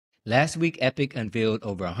Last week, Epic unveiled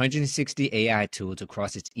over 160 AI tools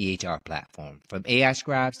across its EHR platform, from AI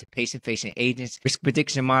scribes to patient-facing agents, risk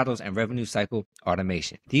prediction models, and revenue cycle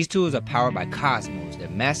automation. These tools are powered by Cosmos, their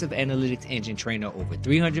massive analytics engine trained on over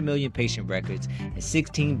 300 million patient records and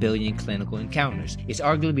 16 billion clinical encounters. It's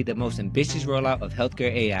arguably the most ambitious rollout of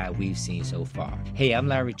healthcare AI we've seen so far. Hey, I'm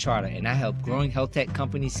Larry Trotter, and I help growing health tech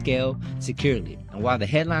companies scale securely. And while the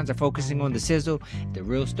headlines are focusing on the sizzle, the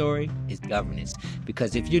real story is governance.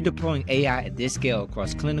 Because if you're deploying AI at this scale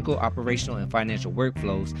across clinical, operational, and financial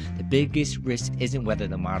workflows, the biggest risk isn't whether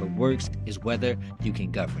the model works, it's whether you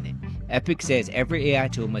can govern it. Epic says every AI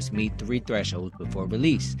tool must meet 3 thresholds before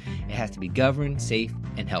release. It has to be governed, safe,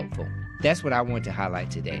 and helpful. That's what I want to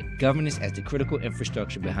highlight today. Governance as the critical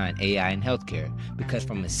infrastructure behind AI in healthcare. Because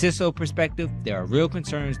from a CISO perspective, there are real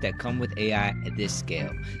concerns that come with AI at this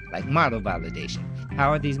scale, like model validation.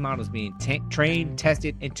 How are these models being trained,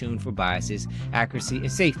 tested, and tuned for biases, accuracy,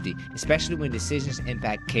 and safety, especially when decisions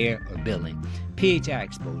impact care or billing? PHI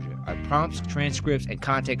exposure. Are prompts, transcripts, and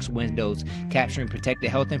context windows capturing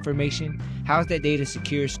protected health information? How is that data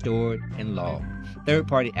secure, stored, and logged?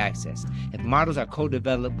 Third-party access. If models are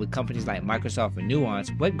co-developed with companies like Microsoft and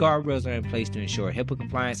Nuance, what guardrails are in place to ensure HIPAA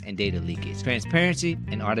compliance and data leakage? Transparency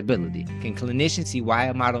and auditability. Can clinicians see why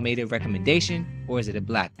a model made a recommendation, or is it a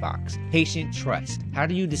black box? Patient trust. How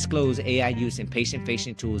do you disclose AI use in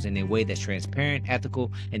patient-facing tools in a way that's transparent,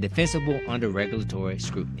 ethical, and defensible under regulatory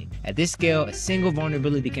scrutiny? At this scale, a single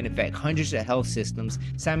vulnerability can affect hundreds of health systems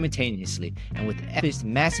simultaneously, and with Epic's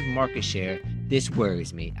massive market share, this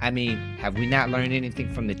worries me. I mean, have we not learned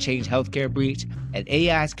anything from the Change Healthcare breach? At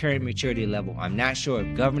AI's current maturity level, I'm not sure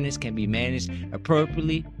if governance can be managed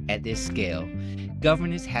appropriately at this scale.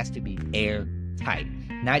 Governance has to be airtight.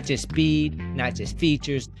 Not just speed, not just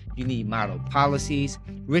features. You need model policies,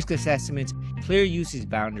 risk assessments, clear usage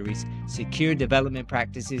boundaries, secure development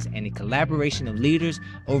practices, and a collaboration of leaders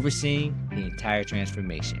overseeing the entire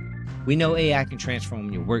transformation. We know AI can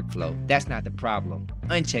transform your workflow. That's not the problem.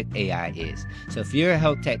 Unchecked AI is. So if you're a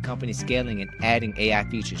health tech company scaling and adding AI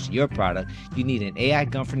features to your product, you need an AI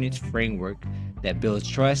governance framework that builds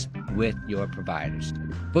trust with your providers.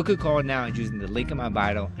 Book a call now and using the link in my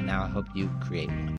bio, and I'll help you create one.